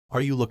Are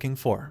you looking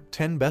for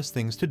 10 best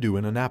things to do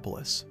in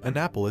Annapolis?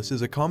 Annapolis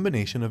is a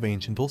combination of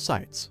anciental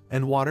sites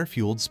and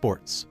water-fueled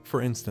sports.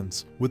 For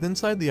instance, with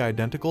inside the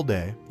identical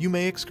day, you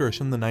may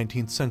excursion the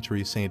 19th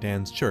century St.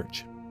 Anne's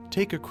Church,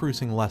 take a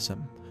cruising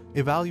lesson,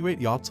 evaluate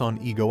yachts on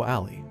Ego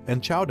Alley,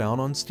 and chow down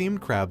on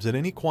steamed crabs at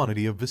any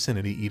quantity of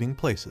vicinity eating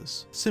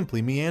places.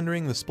 Simply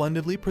meandering the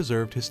splendidly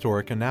preserved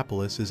historic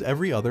Annapolis is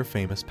every other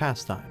famous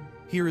pastime.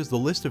 Here is the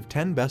list of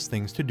 10 best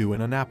things to do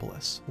in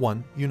Annapolis.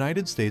 1.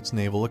 United States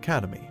Naval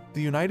Academy.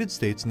 The United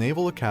States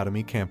Naval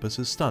Academy campus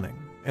is stunning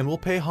and will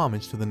pay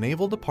homage to the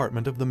Naval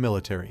Department of the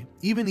military,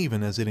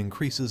 even as it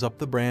increases up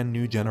the brand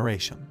new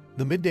generation.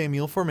 The midday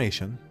meal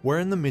formation,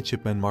 wherein the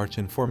midshipmen march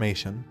in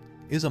formation,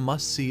 is a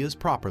must-see as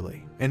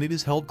properly, and it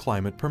is held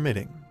climate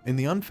permitting. In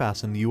the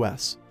unfastened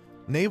U.S.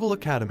 Naval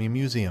Academy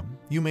Museum,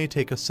 you may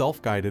take a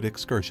self-guided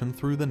excursion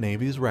through the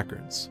Navy's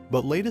records,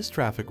 but latest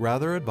traffic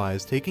rather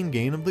advise taking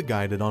gain of the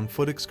guided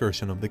on-foot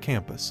excursion of the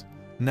campus.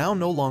 Now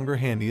no longer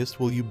handiest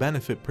will you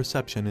benefit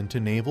perception into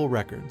naval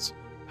records.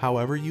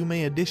 However, you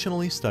may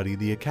additionally study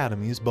the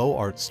Academy's bow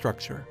art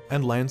structure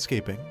and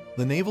landscaping.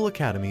 The Naval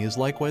Academy is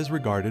likewise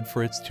regarded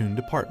for its tune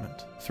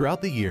department.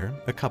 Throughout the year,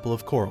 a couple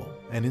of choral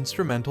and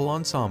instrumental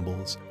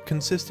ensembles,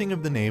 consisting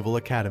of the Naval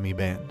Academy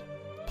Band,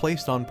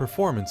 placed on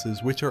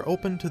performances which are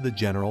open to the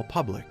general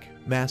public.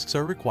 Masks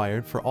are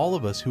required for all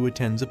of us who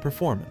attends a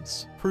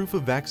performance. Proof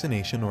of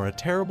vaccination or a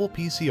terrible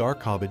PCR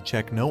COVID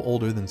check no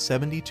older than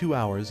 72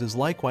 hours is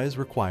likewise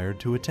required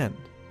to attend.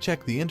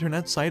 Check the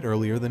internet site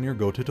earlier than your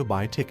go-to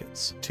buy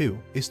tickets. 2.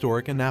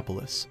 Historic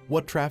Annapolis.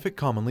 What traffic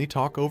commonly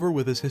talk over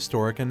with as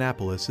Historic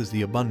Annapolis is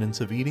the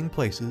abundance of eating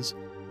places,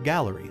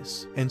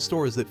 galleries, and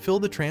stores that fill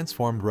the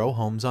transformed row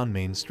homes on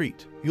Main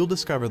Street. You'll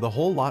discover the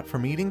whole lot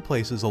from eating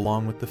places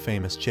along with the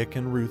famous Chick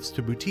and Ruth's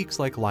to boutiques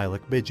like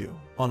Lilac Bijou.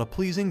 On a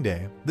pleasing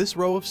day, this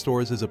row of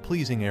stores is a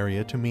pleasing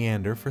area to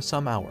meander for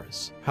some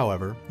hours.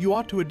 However, you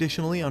ought to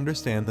additionally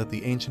understand that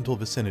the anciental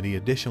vicinity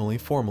additionally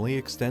formally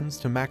extends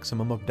to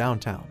maximum of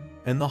downtown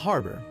and the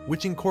harbor,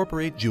 which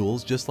incorporate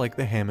jewels just like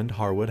the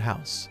Hammond-Harwood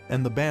House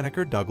and the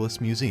Banneker-Douglass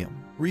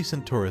Museum.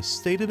 Recent tourists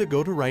stated a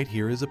go-to right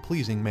here is a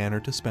pleasing manner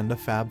to spend a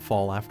fab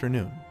fall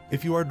afternoon.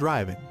 If you are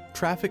driving,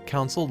 traffic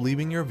counseled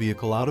leaving your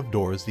vehicle out of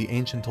doors the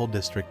anciental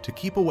district to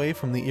keep away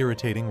from the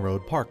irritating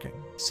road parking.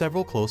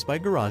 Several close-by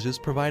garages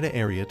provide an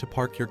area to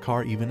park your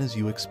car even as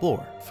you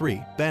explore.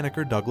 3.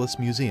 Banneker-Douglass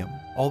Museum.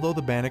 Although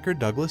the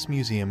Banneker-Douglass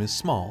Museum is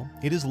small,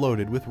 it is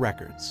loaded with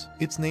records.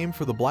 It's named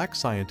for the black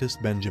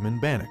scientist Benjamin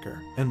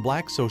Banneker and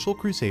black social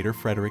crusader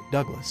Frederick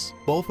Douglass.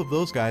 Both of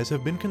those guys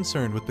have been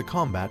concerned with the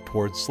combat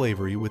towards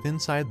slavery with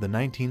inside the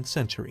 19th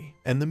century,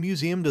 and the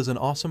museum does an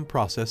awesome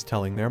process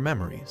telling their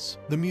memories.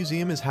 The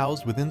museum is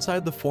housed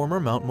inside the former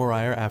Mount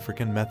Moriah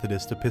African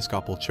Methodist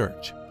Episcopal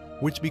Church,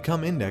 which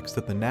became indexed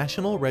at the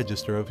National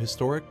Register of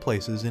Historic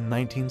Places in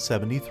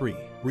 1973.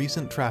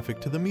 Recent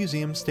traffic to the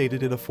museum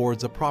stated it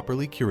affords a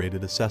properly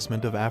curated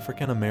assessment of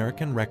African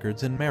American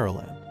records in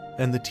Maryland,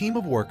 and the team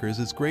of workers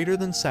is greater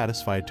than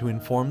satisfied to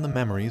inform the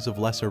memories of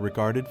lesser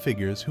regarded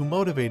figures who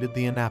motivated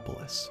the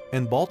Annapolis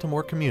and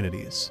Baltimore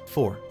communities.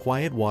 4.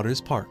 Quiet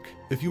Waters Park.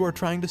 If you are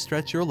trying to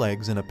stretch your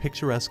legs in a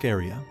picturesque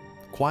area,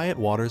 Quiet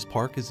Waters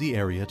Park is the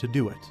area to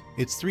do it.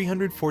 Its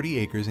 340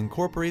 acres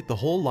incorporate the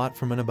whole lot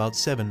from an about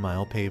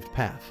 7-mile paved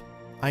path,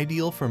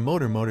 ideal for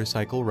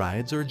motorcycle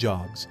rides or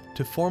jogs,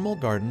 to formal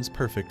gardens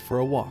perfect for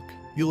a walk.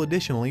 You'll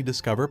additionally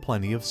discover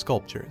plenty of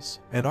sculptures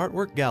and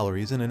artwork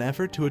galleries in an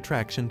effort to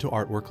attraction to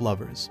artwork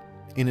lovers,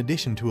 in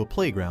addition to a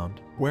playground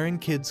wherein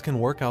kids can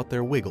work out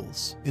their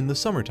wiggles. In the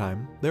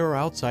summertime, there are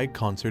outside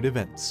concert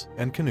events,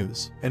 and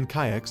canoes and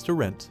kayaks to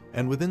rent,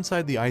 and with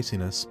inside the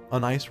iciness,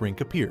 an ice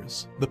rink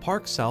appears. The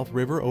park's South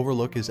River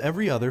overlook is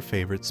every other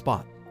favorite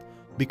spot,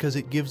 because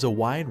it gives a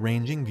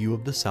wide-ranging view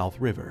of the South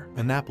River.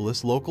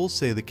 Annapolis locals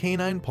say the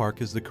Canine Park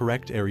is the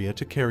correct area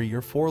to carry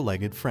your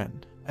four-legged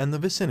friend, and the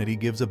vicinity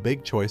gives a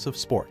big choice of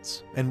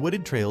sports and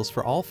wooded trails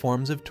for all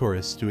forms of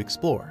tourists to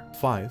explore.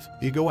 5.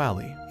 Ego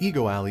Alley.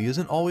 Ego Alley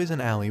isn't always an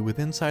alley with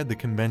inside the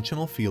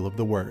conventional feel of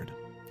the word.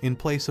 In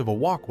place of a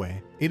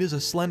walkway, it is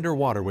a slender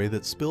waterway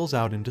that spills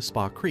out into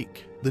Spa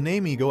Creek. The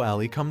name Ego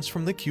Alley comes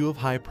from the queue of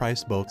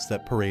high-priced boats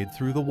that parade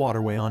through the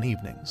waterway on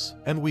evenings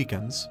and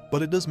weekends,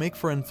 but it does make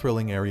for an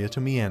thrilling area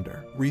to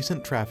meander.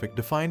 Recent traffic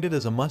defined it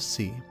as a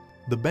must-see.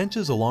 The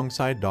benches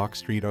alongside Dock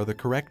Street are the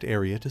correct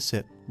area to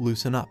sit,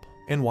 loosen up,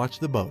 and watch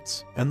the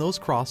boats, and those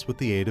cross with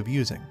the aid of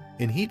using.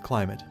 In heat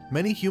climate,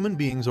 many human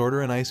beings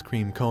order an ice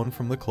cream cone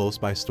from the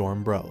close-by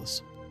Storm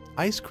Bros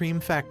Ice Cream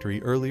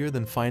Factory earlier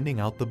than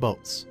finding out the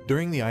boats.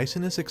 During the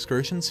iciness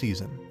excursion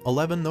season,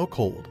 11 though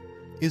cold,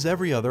 is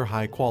every other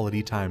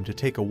high-quality time to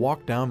take a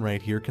walk down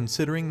right here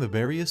considering the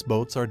various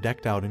boats are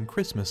decked out in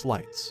Christmas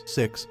lights.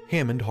 6.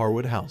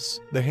 Hammond-Harwood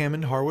House. The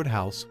Hammond-Harwood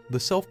House, the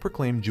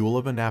self-proclaimed jewel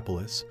of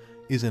Annapolis,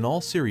 is in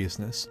all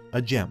seriousness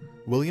a gem.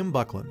 William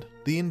Buckland,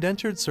 the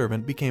indentured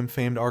servant, became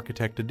famed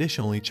architect,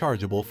 additionally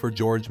chargeable for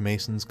George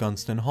Mason's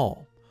Gunston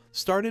Hall,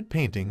 started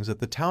paintings at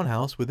the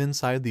townhouse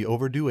withinside the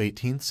overdue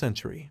 18th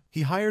century.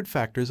 He hired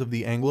factors of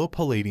the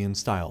Anglo-Palladian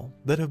style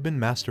that have been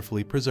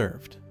masterfully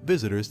preserved.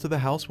 Visitors to the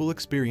house will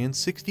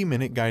experience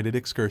 60-minute guided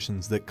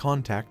excursions that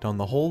contact on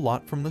the whole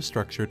lot from the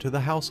structure to the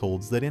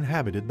households that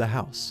inhabited the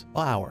house.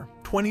 An hour,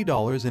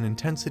 $20 in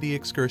intensity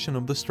excursion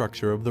of the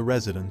structure of the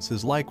residence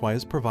is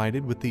likewise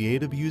provided with the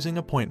aid of using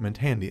appointment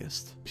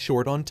handiest.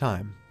 Short on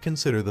time,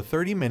 consider the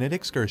 30-minute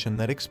excursion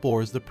that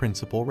explores the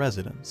principal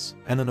residence,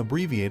 and an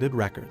abbreviated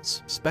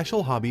records.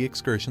 Special hobby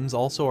excursions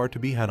also are to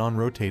be had on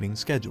rotating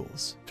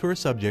schedules. Tour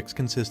subjects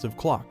consist of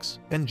clocks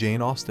and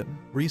Jane Austen.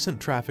 Recent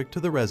traffic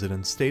to the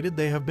residence stated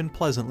they have been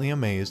pleasantly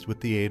amazed with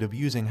the aid of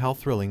using how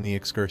thrilling the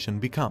excursion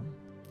become,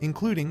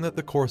 including that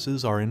the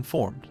courses are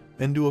informed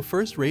and do a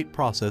first-rate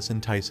process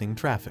enticing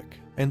traffic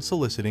and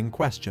soliciting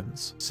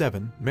questions.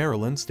 7.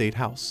 Maryland State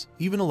House.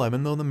 Even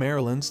 11 though the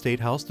Maryland State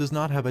House does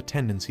not have a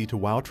tendency to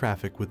wow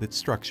traffic with its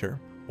structure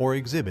or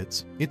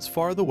exhibits, it's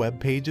far the web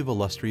page of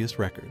illustrious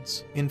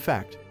records. In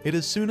fact, it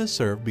as soon as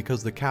served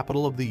because the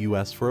capital of the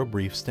U.S. for a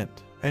brief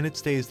stint, and it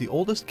stays the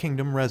oldest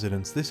kingdom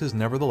residence. This is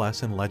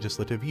nevertheless in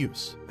legislative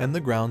use, and the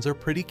grounds are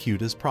pretty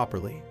cute as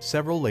properly.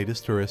 Several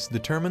latest tourists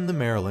determined the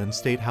Maryland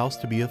State House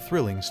to be a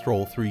thrilling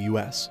stroll through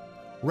U.S.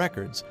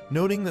 records,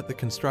 noting that the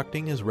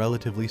constructing is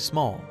relatively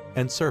small,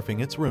 and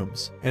surfing its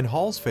rooms and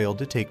halls failed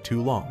to take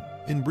too long.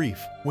 In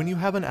brief, when you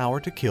have an hour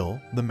to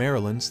kill, the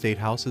Maryland State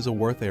House is a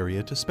worth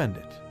area to spend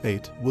it.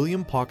 8.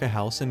 William Paca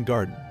House and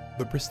Garden.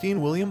 The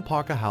pristine William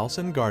Paca House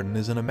and Garden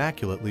is an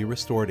immaculately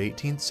restored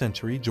 18th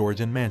century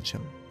Georgian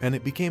mansion, and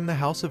it became the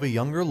house of a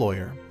younger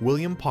lawyer,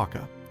 William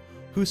Paca,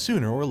 who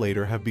sooner or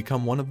later have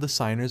become one of the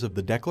signers of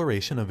the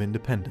Declaration of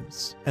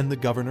Independence and the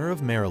Governor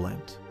of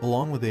Maryland.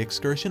 Along with the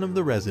excursion of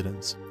the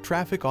residents,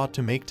 traffic ought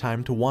to make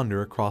time to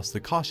wander across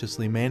the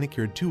cautiously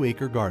manicured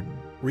 2-acre garden.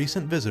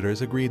 Recent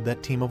visitors agreed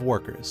that team of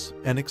workers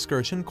and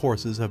excursion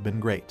courses have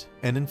been great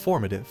and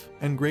informative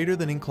and greater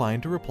than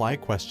inclined to reply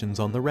questions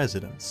on the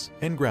residence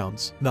and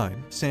grounds.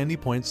 9. Sandy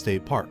Point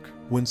State Park.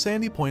 When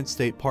Sandy Point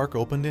State Park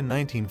opened in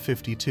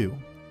 1952,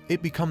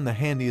 it became the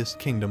handiest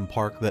kingdom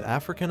park that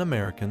African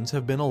Americans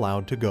have been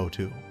allowed to go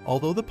to.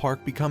 Although the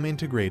park became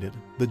integrated,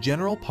 the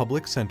general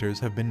public centers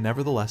have been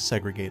nevertheless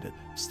segregated,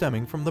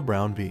 stemming from the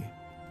Brown v.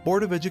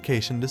 Board of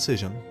Education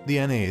decision. The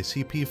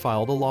NAACP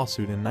filed a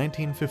lawsuit in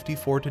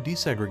 1954 to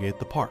desegregate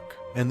the park,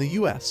 and the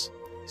U.S.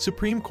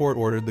 Supreme Court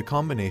ordered the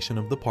combination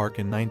of the park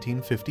in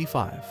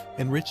 1955,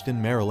 enriched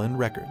in Maryland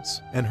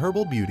records. And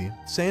herbal beauty,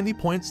 Sandy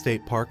Point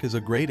State Park is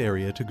a great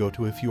area to go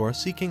to if you are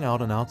seeking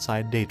out an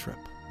outside day trip.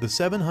 The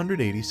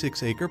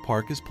 786-acre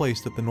park is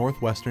placed at the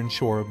northwestern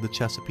shore of the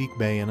Chesapeake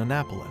Bay in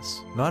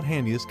Annapolis. Not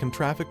handiest can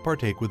traffic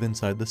partake with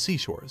inside the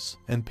seashores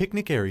and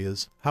picnic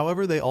areas,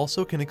 however they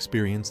also can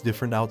experience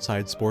different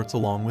outside sports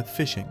along with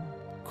fishing,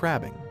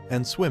 crabbing,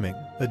 and swimming.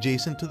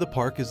 Adjacent to the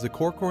park is the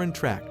Corcoran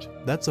Tract.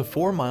 That's a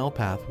 4-mile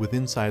path with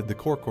inside the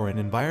Corcoran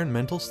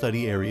environmental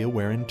study area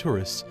wherein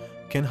tourists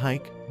can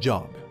hike,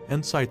 jog,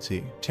 and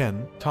sightsee.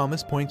 10.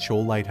 Thomas Point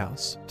Shoal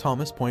Lighthouse.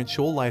 Thomas Point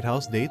Shoal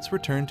Lighthouse dates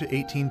return to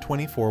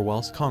 1824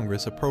 whilst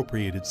Congress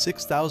appropriated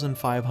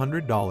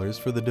 $6,500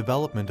 for the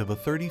development of a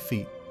 30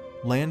 feet,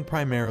 land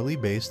primarily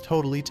based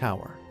totally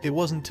tower. It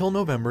was until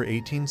November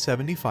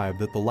 1875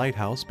 that the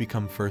lighthouse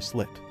became first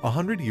lit.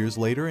 100 years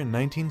later in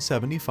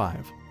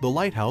 1975, the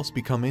lighthouse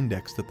became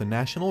indexed at the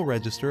National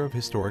Register of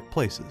Historic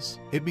Places.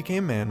 It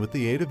became manned with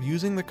the aid of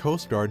using the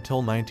Coast Guard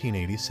till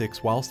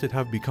 1986 whilst it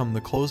have become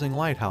the closing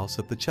lighthouse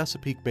at the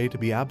Chesapeake Bay to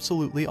be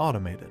absolutely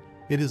automated.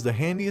 It is the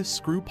handiest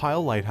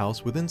screw-pile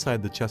lighthouse with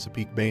inside the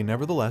Chesapeake Bay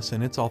nevertheless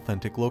in its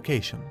authentic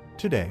location.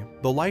 Today,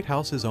 the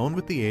lighthouse is owned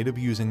with the aid of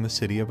using the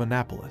city of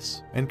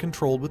Annapolis and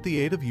controlled with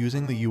the aid of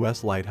using the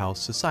U.S. Lighthouse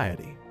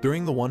Society.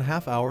 During the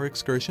 1/2-hour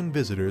excursion,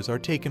 visitors are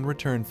taken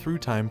return through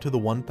time to the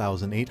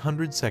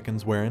 1,800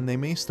 seconds wherein they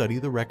may study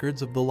the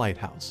records of the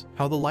lighthouse,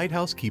 how the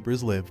lighthouse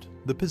keepers lived,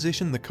 the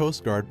position the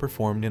Coast Guard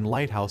performed in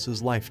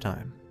lighthouse's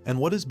lifetime, and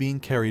what is being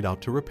carried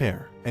out to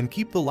repair and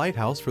keep the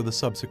lighthouse for the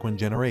subsequent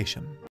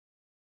generation.